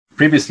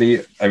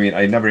previously, I mean,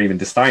 I never even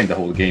designed the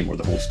whole game or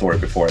the whole story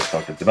before I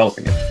started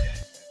developing it.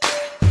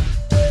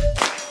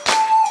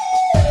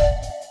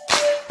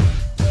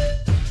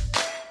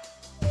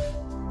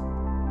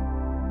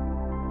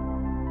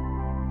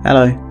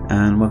 Hello,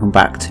 and welcome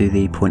back to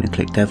the Point and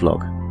Click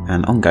Devlog,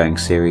 an ongoing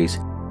series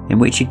in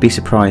which you'd be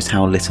surprised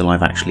how little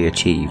I've actually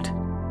achieved.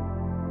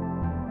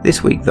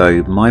 This week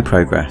though, my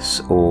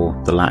progress,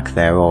 or the lack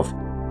thereof,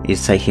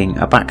 is taking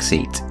a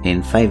backseat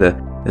in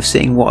favour of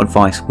seeing what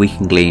advice we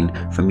can glean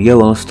from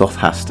Joel Staaf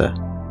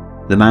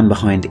Hästö, the man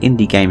behind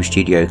indie game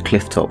studio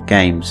Clifftop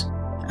Games,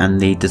 and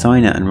the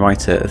designer and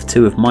writer of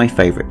two of my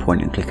favourite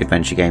point and click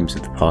adventure games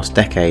of the past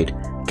decade,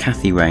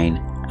 Cathy Rain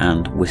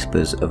and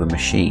Whispers of a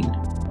Machine.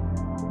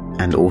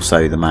 And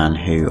also the man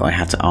who I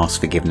had to ask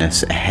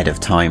forgiveness ahead of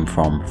time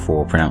from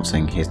for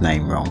pronouncing his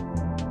name wrong.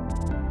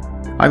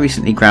 I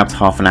recently grabbed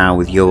half an hour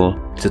with Joel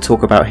to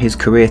talk about his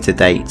career to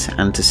date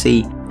and to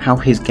see how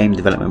his game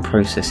development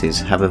processes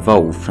have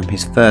evolved from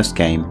his first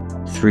game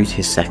through to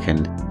his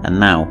second, and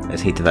now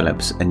as he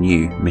develops a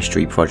new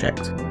mystery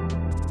project.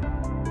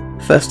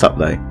 First up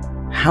though,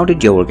 how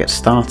did Joel get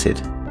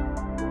started?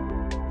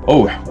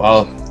 Oh,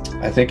 well,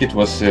 I think it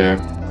was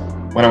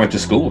when I went to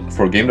school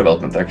for game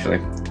development actually,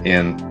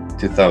 in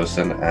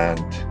 2000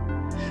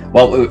 and...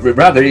 Well,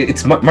 rather,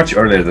 it's much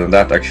earlier than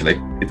that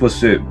actually. It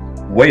was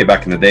way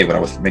back in the day when I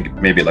was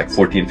maybe like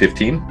 14,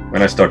 15,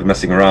 when I started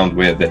messing around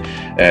with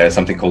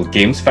something called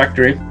Games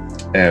Factory.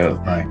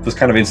 Right. It was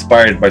kind of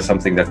inspired by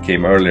something that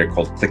came earlier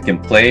called Click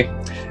and Play,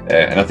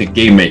 and I think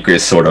Game Maker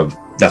is sort of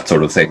that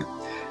sort of thing.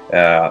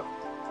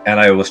 And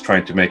I was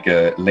trying to make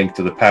a Link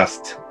to the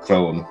Past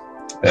clone,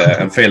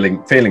 and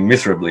failing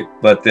miserably.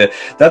 But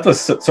that was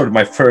sort of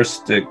my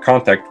first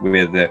contact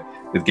with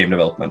game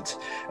development,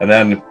 and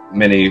then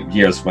many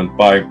years went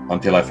by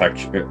until I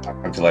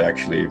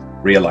actually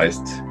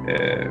realized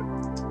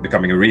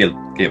becoming a real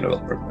game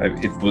developer.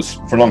 It was,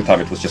 for a long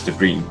time, it was just a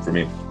dream for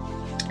me,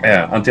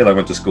 until I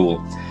went to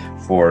school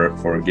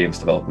for games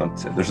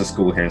development. There's a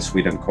school here in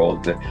Sweden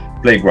called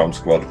Playground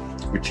Squad,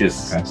 which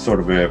is sort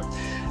of a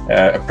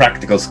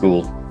practical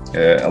school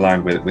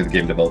aligned with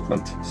game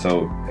development.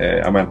 So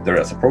I went there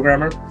as a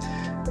programmer,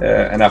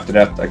 and after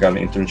that I got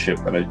an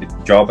internship and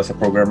a job as a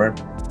programmer.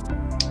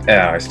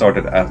 I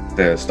started at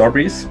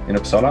Starbreeze in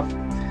Uppsala,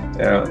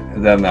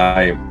 then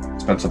I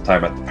spent some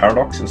time at the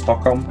Paradox in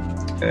Stockholm,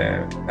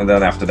 and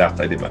then after that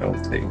I did my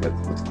own thing with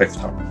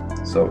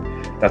Clifftop. So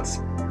that's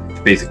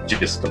the basic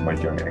gist of my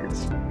journey, I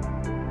guess.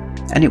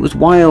 And it was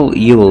while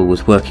Joel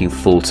was working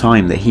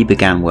full-time that he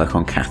began work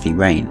on Cathy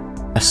Rain,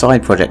 a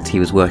side project he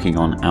was working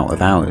on out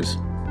of hours.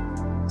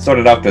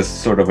 Started out as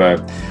sort of a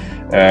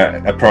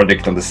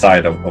project on the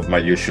side of my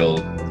usual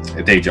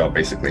day job,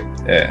 basically,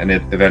 and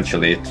it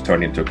eventually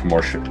turned into a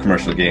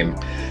commercial game,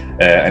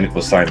 and it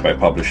was signed by a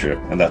publisher,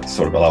 and that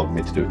sort of allowed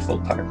me to do it full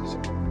time. So.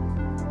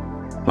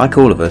 Like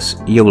all of us,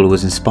 Joel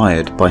was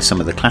inspired by some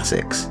of the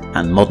classics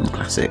and modern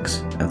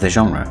classics of the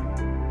genre.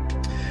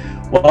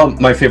 Well,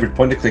 my favorite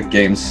point-and-click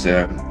games,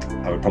 I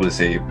would probably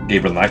say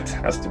Gabriel Knight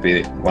has to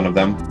be one of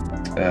them.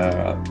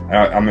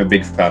 I'm a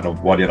big fan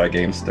of What Did I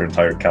Games, their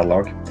entire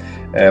catalog,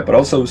 but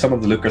also some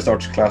of the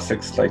LucasArts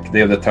classics like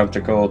Day of the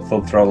Tentacle,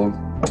 Full Throttle.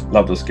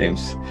 Love those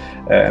games,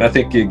 and I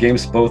think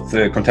games both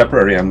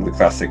contemporary and the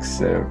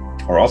classics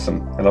are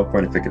awesome. I love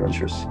point-and-click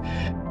adventures.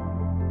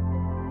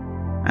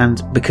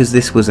 And because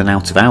this was an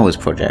out-of-hours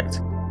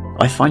project,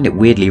 I find it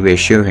weirdly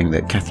reassuring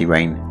that Cathy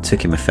Rain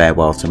took him a fair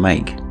while to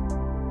make.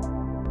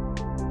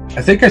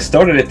 I think I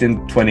started it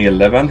in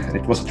 2011, and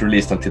it wasn't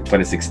released until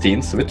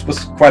 2016, so it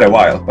was quite a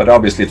while, but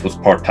obviously it was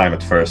part-time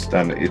at first,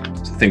 and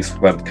things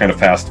went kind of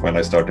fast when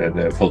I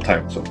started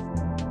full-time. So.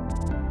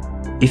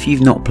 If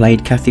you've not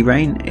played Cathy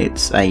Rain,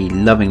 it's a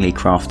lovingly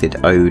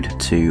crafted ode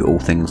to all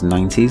things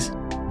 90s,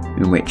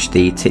 in which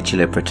the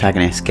titular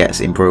protagonist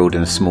gets embroiled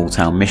in a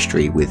small-town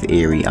mystery with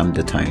eerie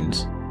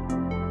undertones.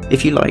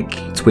 If you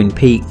like Twin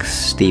Peaks,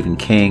 Stephen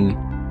King,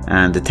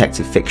 and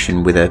detective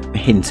fiction with a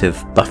hint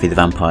of Buffy the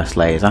Vampire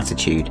Slayer's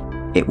attitude,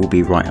 it will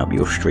be right up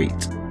your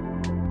street.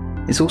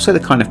 It's also the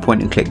kind of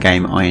point-and-click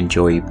game I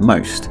enjoy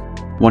most,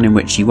 one in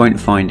which you won't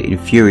find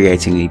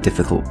infuriatingly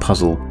difficult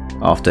puzzle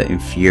after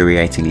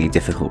infuriatingly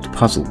difficult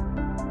puzzle.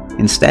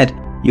 Instead,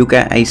 you'll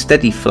get a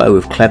steady flow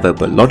of clever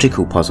but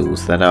logical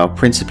puzzles that are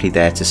principally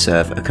there to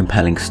serve a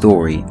compelling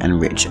story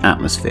and rich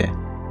atmosphere.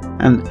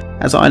 And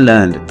as I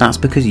learned, that's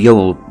because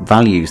Joel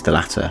values the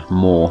latter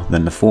more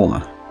than the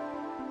former.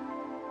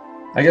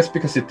 I guess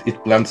because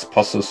it blends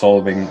puzzle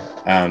solving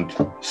and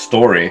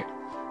story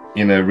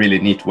in a really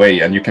neat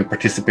way, and you can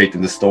participate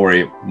in the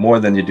story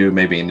more than you do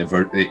maybe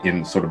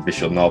in sort of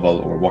visual novel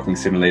or walking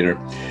simulator.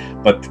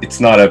 But it's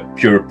not a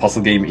pure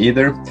puzzle game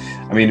either.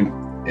 I mean,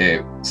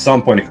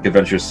 some point-and-click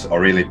adventures are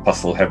really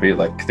puzzle heavy,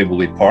 like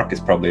Thimbleweed Park is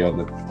probably on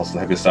the puzzle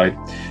heavy side,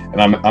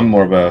 and I'm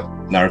more of a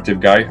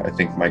narrative guy. I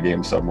think my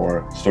games are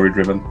more story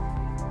driven.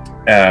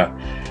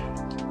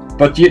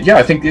 But yeah,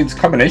 I think it's a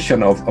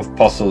combination of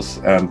puzzles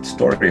and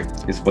story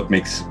is what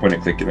makes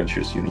point-and-click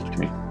adventures unique to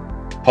me.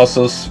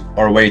 Puzzles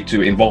are a way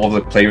to involve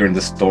the player in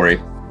the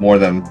story more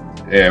than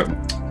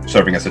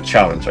serving as a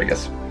challenge, I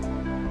guess.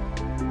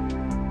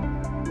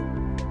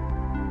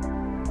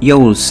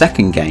 Joel's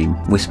second game,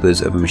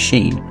 Whispers of a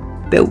Machine,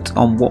 built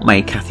on what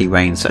made Kathy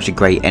Rain such a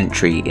great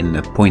entry in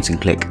the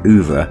point-and-click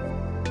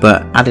oeuvre,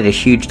 but added a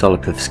huge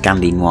dollop of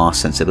Scandi noir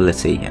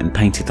sensibility and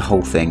painted the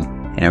whole thing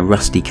in a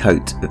rusty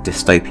coat of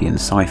dystopian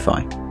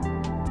sci-fi,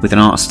 with an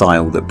art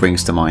style that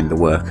brings to mind the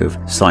work of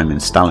Simon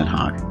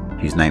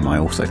Stalenhag, whose name I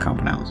also can't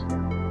pronounce.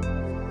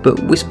 But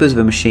Whispers of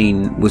a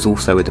Machine was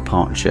also a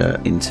departure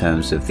in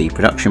terms of the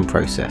production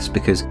process,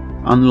 because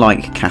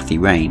unlike Kathy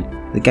Rain,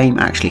 the game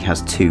actually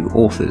has two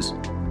authors.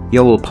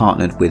 Joel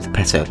partnered with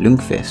Petter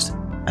Lundqvist,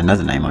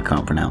 another name I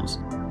can't pronounce,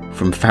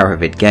 from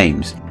Faravid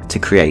Games to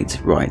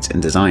create, write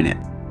and design it.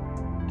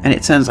 And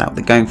it turns out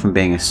that going from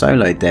being a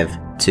solo dev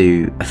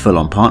to a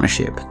full-on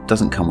partnership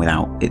doesn't come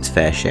without its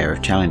fair share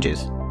of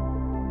challenges.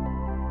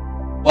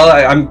 Well,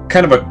 I'm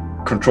kind of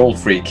a control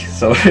freak,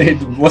 so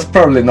it was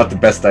probably not the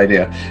best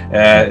idea.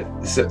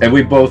 And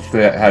we both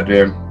had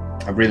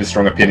really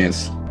strong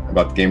opinions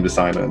about game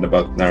design and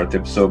about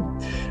narrative. So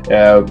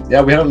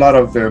yeah, we had a lot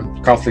of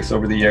conflicts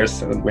over the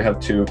years, and we had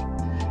to.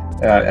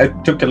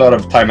 It took a lot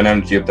of time and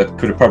energy that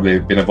could have probably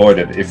been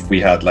avoided if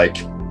we had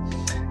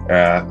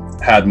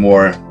had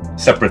more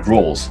separate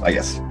roles, I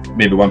guess.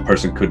 Maybe one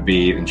person could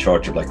be in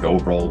charge of the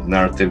overall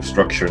narrative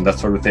structure and that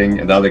sort of thing,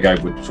 and the other guy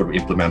would sort of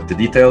implement the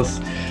details,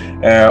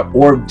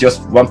 or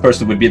just one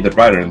person would be the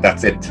writer and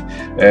that's it.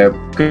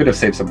 Could have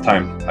saved some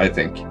time, I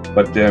think.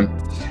 But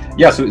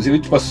yeah, so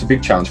it was a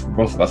big challenge for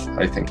both of us,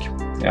 I think.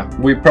 Yeah,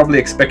 we probably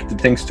expected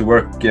things to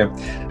work. I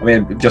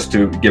mean, just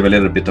to give a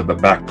little bit of a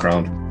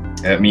background,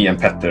 me and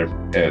Petter,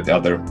 the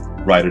other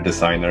writer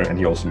designer, and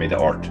he also made the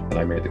art and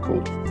I made the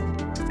code.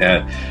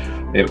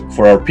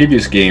 For our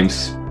previous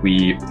games,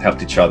 we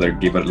helped each other,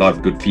 give a lot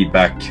of good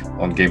feedback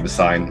on game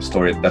design,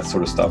 story, that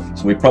sort of stuff.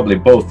 So we probably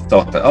both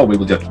thought that, oh, we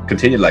will just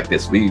continue like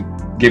this. We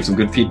gave some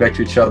good feedback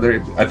to each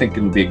other. I think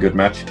it would be a good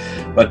match.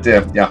 But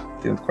yeah,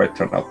 it didn't quite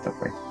turn out that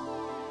way.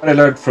 What I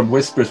learned from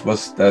Whispers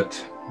was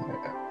that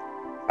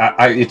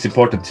it's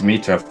important to me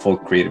to have full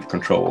creative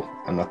control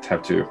and not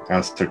have to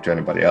answer to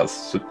anybody else.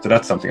 So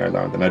that's something I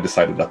learned, and I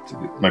decided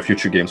that my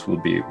future games will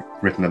be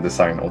written and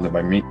designed only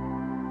by me.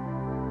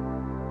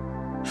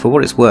 For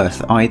what it's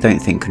worth, I don't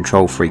think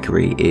control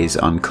freakery is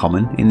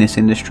uncommon in this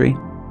industry.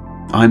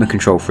 I'm a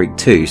control freak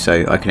too,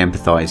 so I can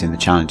empathise in the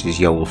challenges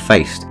Joel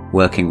faced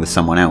working with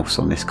someone else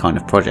on this kind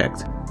of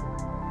project.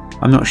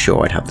 I'm not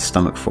sure I'd have the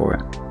stomach for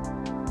it.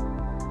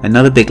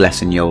 Another big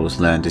lesson Joel has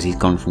learned as he's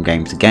gone from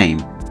game to game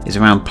is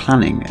around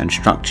planning and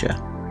structure.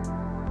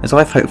 As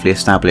I've hopefully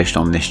established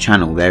on this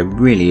channel, there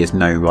really is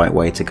no right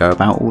way to go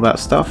about all that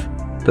stuff,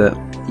 but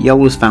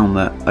Joel has found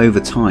that over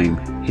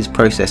time his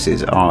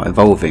processes are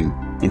evolving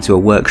into a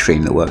work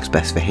stream that works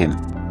best for him.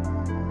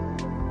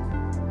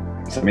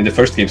 I mean, the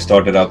first game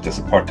started out as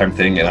a part-time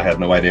thing and I had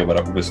no idea what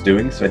I was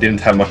doing, so I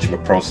didn't have much of a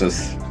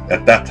process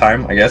at that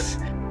time, I guess.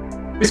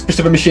 Whispers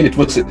of a Machine, it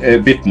was a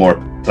bit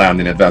more planned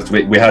in advance.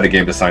 We had a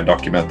game design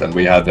document and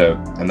we had a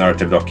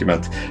narrative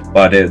document,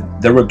 but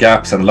there were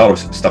gaps and a lot of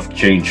stuff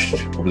changed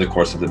over the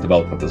course of the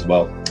development as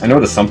well. I know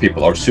that some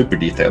people are super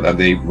detailed and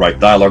they write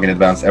dialogue in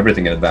advance,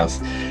 everything in advance,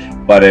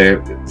 but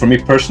for me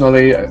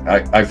personally,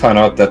 I found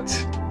out that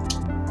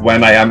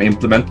when I am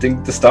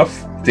implementing the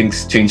stuff,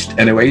 things changed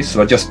anyway,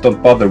 so I just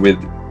don't bother with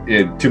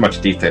too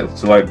much detail.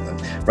 So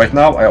right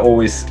now I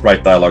always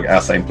write dialogue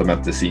as I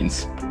implement the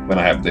scenes when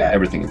I have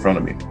everything in front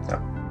of me. Yeah.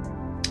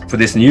 For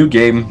this new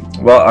game,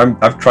 well,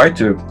 I've tried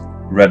to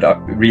read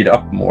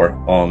up more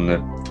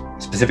on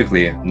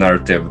specifically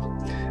narrative.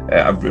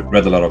 I've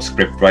read a lot of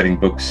script writing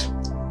books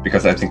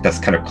because I think that's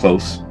kind of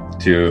close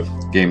to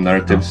game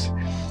narratives.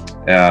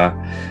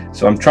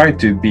 So I'm trying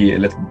to be a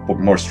little bit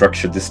more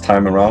structured this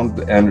time around.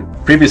 And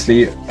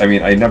previously, I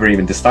mean, I never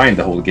even designed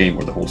the whole game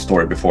or the whole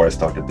story before I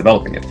started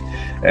developing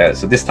it.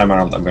 So this time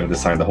around, I'm going to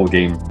design the whole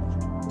game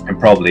and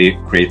probably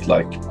create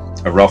like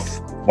a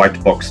rough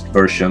white boxed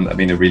version. I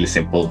mean, a really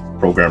simple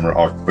programmer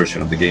art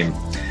version of the game.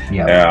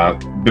 Yeah.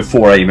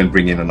 Before I even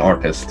bring in an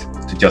artist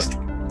to just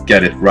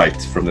get it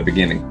right from the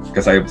beginning,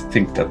 because I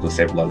think that will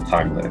save a lot of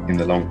time in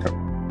the long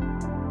term.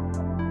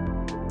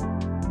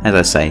 As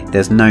I say,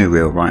 there's no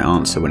real right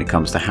answer when it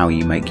comes to how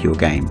you make your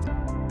game.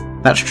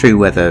 That's true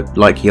whether,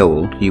 like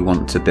Joel, you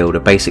want to build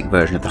a basic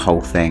version of the whole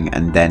thing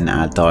and then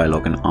add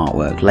dialogue and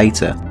artwork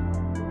later,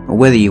 or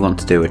whether you want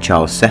to do a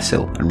Charles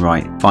Cecil and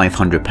write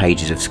 500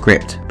 pages of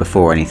script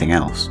before anything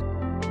else.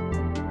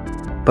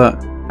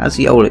 But, as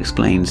Joel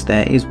explains,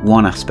 there is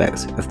one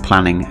aspect of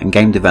planning and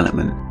game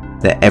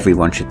development that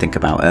everyone should think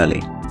about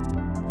early: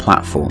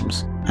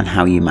 platforms and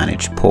how you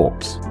manage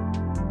ports.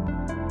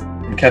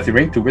 Kathy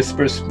Rain to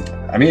Whispers,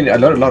 I mean, I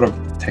learned a lot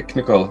of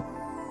technical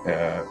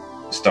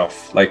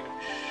stuff, like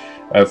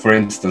for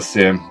instance,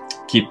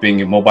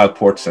 keeping mobile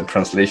ports and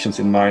translations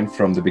in mind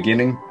from the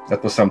beginning.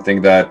 That was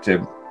something that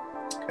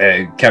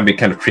can be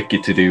kind of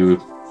tricky to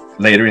do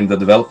later in the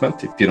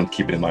development if you don't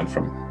keep it in mind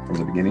from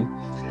the beginning.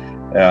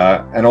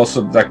 And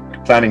also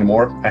like planning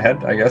more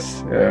ahead, I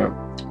guess.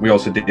 We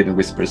also did it in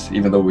Whispers,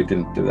 even though we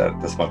didn't do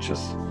that as much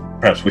as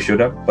perhaps we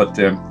should have. But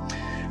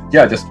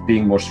yeah, just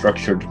being more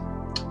structured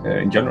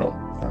in general.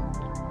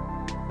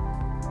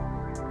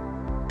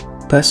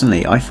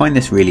 Personally, I find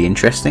this really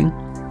interesting,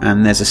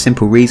 and there's a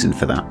simple reason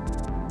for that.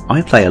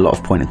 I play a lot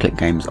of point and click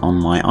games on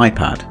my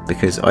iPad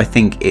because I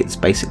think it's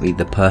basically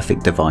the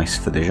perfect device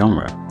for the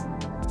genre.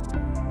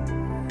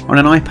 On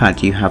an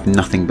iPad you have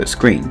nothing but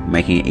screen,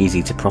 making it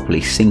easy to properly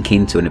sink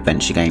into an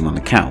adventure game on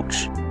the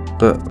couch,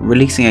 but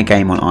releasing a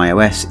game on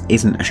iOS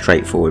isn't a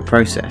straightforward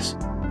process,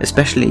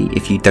 especially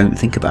if you don't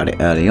think about it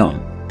early on.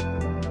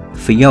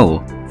 For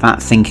Joel,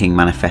 that thinking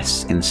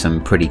manifests in some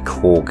pretty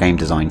core game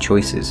design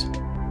choices.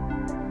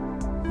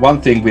 One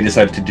thing we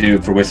decided to do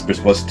for Whispers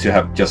was to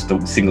have just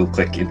a single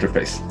click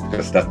interface,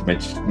 because that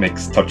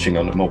makes touching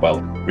on the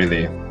mobile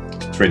really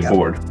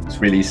straightforward. Yeah. It's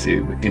really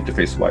easy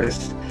interface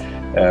wise.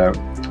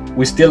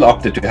 We still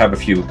opted to have a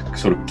few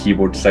sort of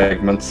keyboard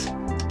segments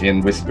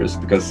in Whispers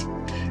because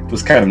it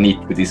was kind of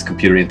neat with these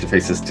computer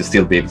interfaces to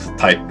still be able to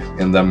type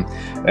in them,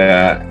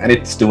 and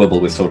it's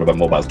doable with sort of a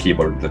mobile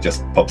keyboard that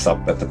just pops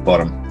up at the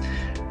bottom.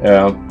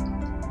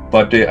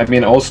 But I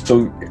mean,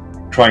 also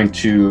trying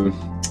to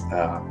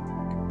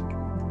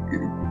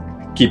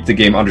keep the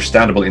game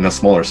understandable in a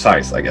smaller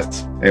size, I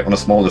guess. On a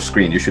smaller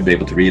screen, you should be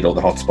able to read all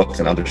the hotspots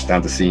and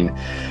understand the scene,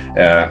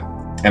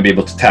 and be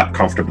able to tap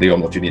comfortably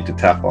on what you need to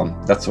tap on,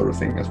 that sort of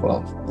thing as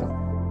well. Yeah.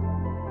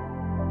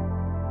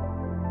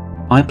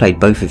 I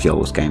played both of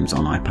Joel's games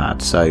on iPad,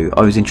 so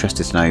I was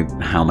interested to know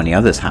how many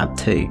others had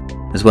too,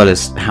 as well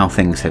as how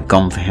things have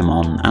gone for him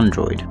on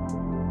Android.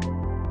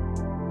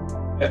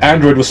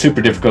 Android was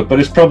super difficult, but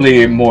it's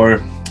probably more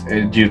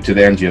due to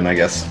the engine, I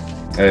guess.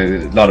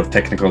 A lot of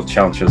technical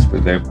challenges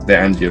with the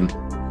engine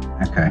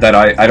that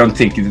I don't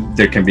think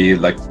there can be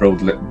like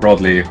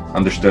broadly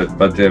understood,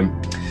 but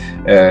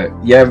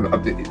yeah,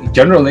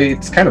 generally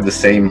it's kind of the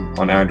same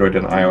on Android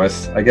and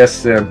iOS. I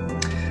guess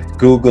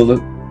Google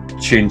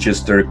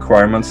changes the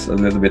requirements a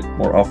little bit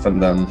more often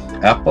than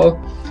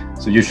Apple,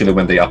 so usually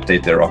when they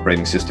update their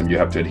operating system you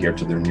have to adhere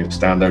to their new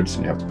standards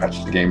and you have to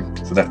patch the game,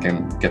 so that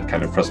can get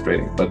kind of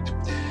frustrating, but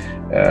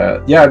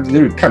yeah,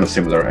 they're kind of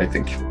similar, I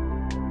think.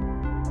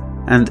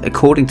 And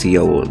according to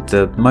Joel,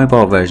 the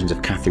mobile versions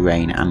of Cathy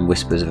Rain and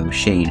Whispers of a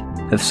Machine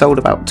have sold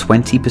about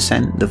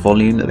 20% the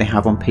volume that they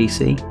have on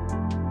PC.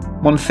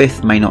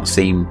 1/5 may not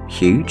seem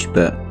huge,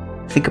 but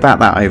think about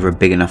that over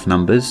big enough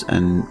numbers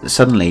and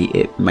suddenly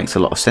it makes a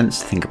lot of sense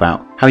to think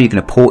about how you're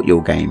going to port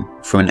your game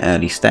from an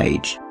early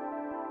stage.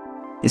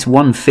 It's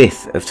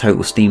 1/5 of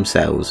total Steam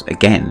sales,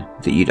 again,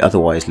 that you'd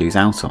otherwise lose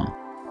out on.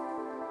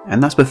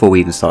 And that's before we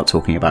even start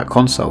talking about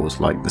consoles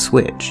like the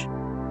Switch.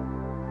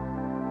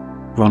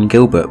 Ron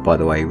Gilbert, by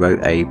the way,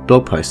 wrote a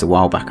blog post a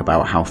while back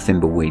about how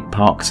Thimbleweed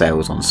Park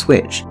sales on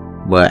Switch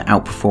were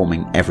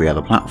outperforming every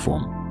other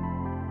platform.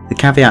 The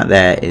caveat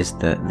there is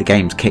that the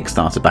game's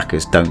Kickstarter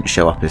backers don't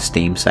show up as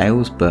Steam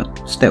sales,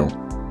 but still,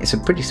 it's a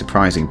pretty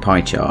surprising pie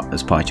chart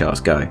as pie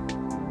charts go.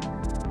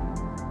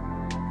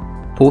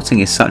 Porting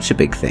is such a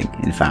big thing,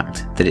 in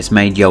fact, that it's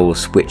made Joel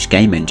switch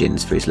game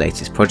engines for his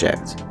latest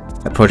project,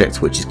 a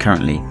project which is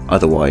currently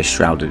otherwise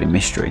shrouded in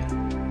mystery.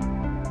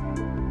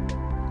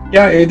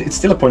 Yeah, it's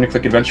still a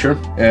point-and-click adventure,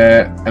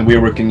 and we're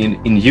working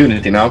in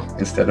Unity now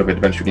instead of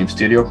Adventure Game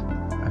Studio,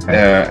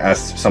 as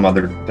some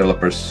other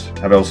developers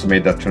have also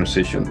made that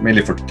transition,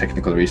 mainly for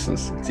technical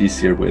reasons. It's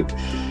easier with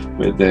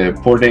the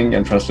porting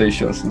and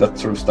translations and that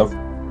sort of stuff.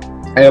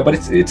 But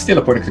it's still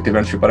a point-and-click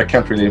adventure, but I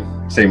can't really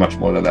say much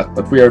more than that.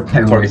 But we are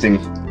targeting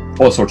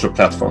all sorts of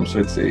platforms, so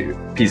it's a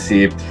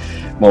PC,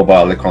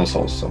 mobile,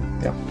 consoles, so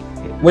yeah.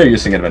 We're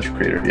using Adventure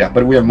Creator, yeah,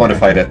 but we have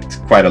modified it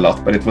quite a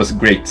lot, but it was a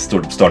great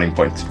starting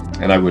point,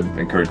 and I would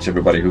encourage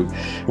everybody who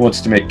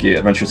wants to make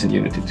adventures in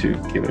Unity to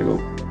give it a go.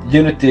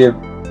 Unity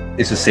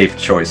is a safe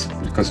choice,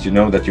 because you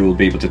know that you will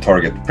be able to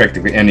target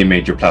practically any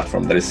major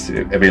platform that is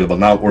available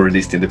now or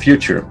released in the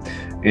future.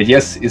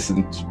 AGS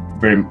isn't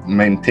very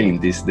maintained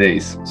these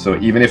days, so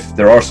even if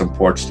there are some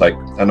ports, like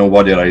I know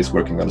Wadjara is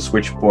working on a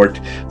Switch port,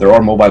 there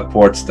are mobile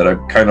ports that are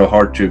kind of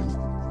hard to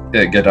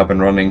get up and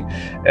running.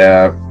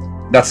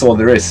 That's all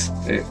there is,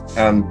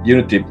 and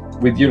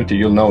with Unity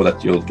you'll know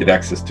that you'll get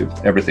access to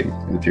everything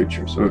in the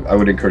future, so I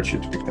would encourage you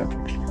to pick that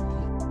actually.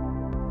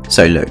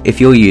 So look, if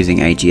you're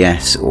using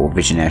AGS or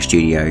Visionaire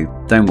Studio,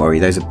 don't worry,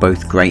 those are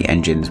both great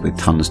engines with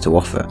tons to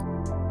offer.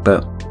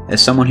 But as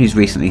someone who's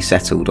recently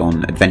settled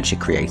on Adventure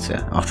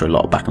Creator after a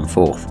lot of back and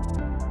forth,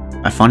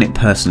 I find it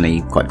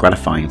personally quite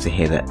gratifying to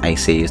hear that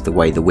AC is the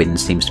way the wind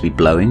seems to be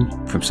blowing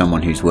from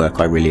someone whose work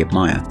I really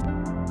admire.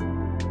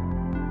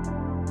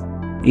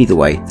 Either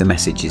way, the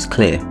message is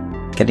clear.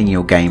 Getting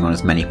your game on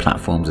as many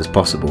platforms as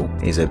possible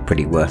is a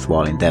pretty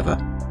worthwhile endeavour,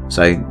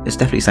 so it's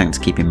definitely something to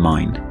keep in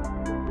mind.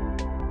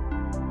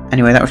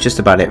 Anyway, that was just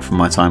about it from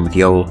my time with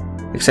Joel,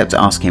 except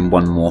to ask him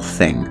one more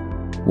thing: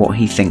 what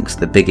he thinks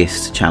the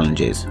biggest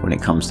challenge is when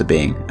it comes to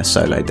being a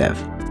solo dev.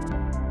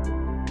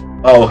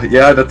 Oh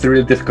yeah, that's a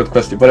really difficult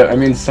question, but I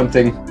mean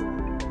something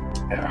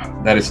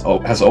that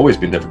has always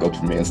been difficult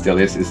for me and still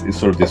is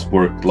sort of this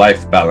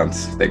work-life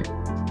balance thing.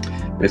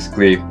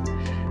 Basically,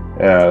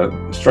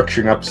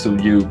 structuring up so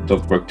you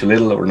don't work too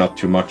little or not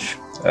too much.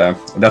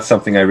 That's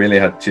something I really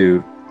had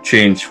to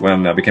change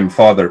when I became a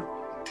father.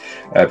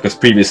 because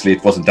previously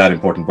it wasn't that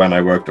important when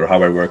I worked or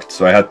how I worked,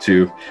 so I had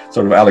to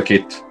sort of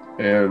allocate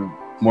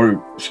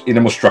more in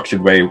a more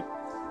structured way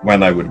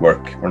when I would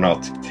work or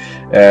not.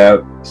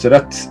 So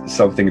that's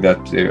something that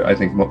I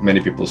think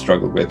many people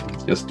struggle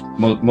with. Just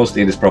most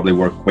indies probably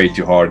work way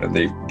too hard and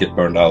they get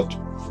burned out.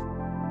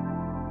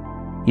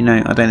 You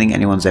know, I don't think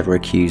anyone's ever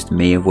accused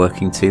me of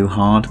working too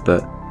hard,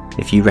 but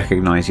if you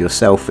recognise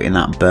yourself in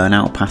that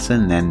burnout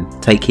pattern, then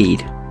take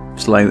heed.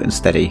 Slow and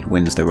steady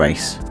wins the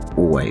race,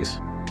 always.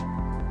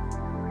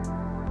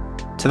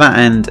 To that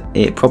end,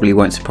 it probably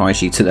won't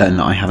surprise you to learn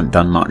that I haven't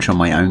done much on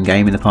my own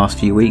game in the past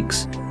few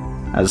weeks.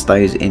 As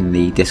those in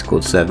the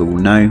Discord server will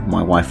know,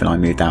 my wife and I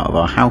moved out of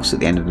our house at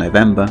the end of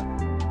November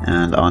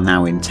and are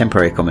now in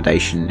temporary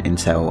accommodation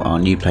until our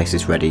new place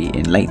is ready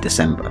in late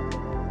December.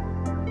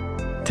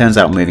 Turns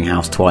out moving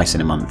house twice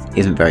in a month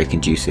isn't very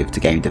conducive to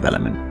game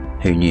development.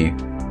 Who knew?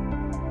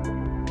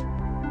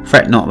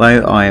 Fret not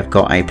though, I have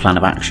got a plan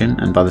of action,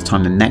 and by the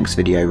time the next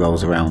video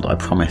rolls around I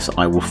promise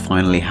I will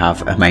finally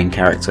have a main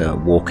character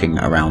walking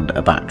around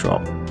a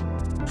backdrop.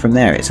 From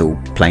there it's all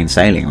plain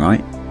sailing,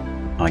 right?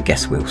 I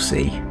guess we'll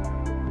see.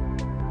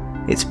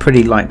 It's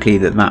pretty likely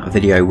that that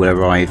video will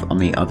arrive on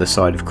the other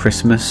side of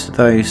Christmas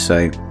though,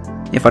 so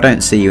if I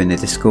don't see you in the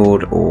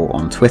Discord or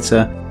on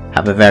Twitter,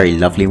 have a very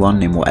lovely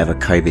one in whatever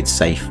COVID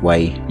safe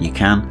way you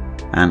can,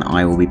 and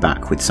I will be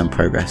back with some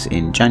progress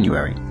in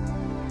January.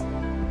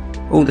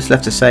 All that's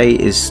left to say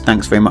is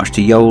thanks very much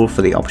to Joel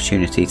for the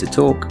opportunity to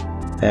talk.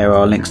 There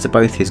are links to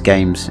both his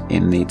games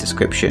in the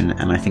description,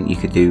 and I think you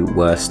could do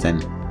worse than,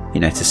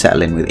 to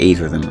settle in with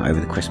either of them over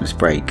the Christmas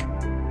break.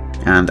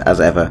 And as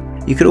ever,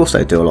 you could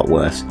also do a lot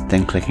worse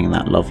than clicking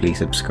that lovely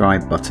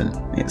subscribe button.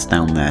 It's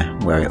down there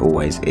where it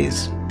always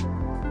is.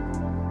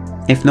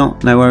 If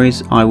not, no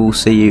worries, I will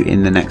see you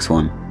in the next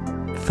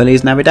one.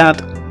 Feliz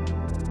Navidad!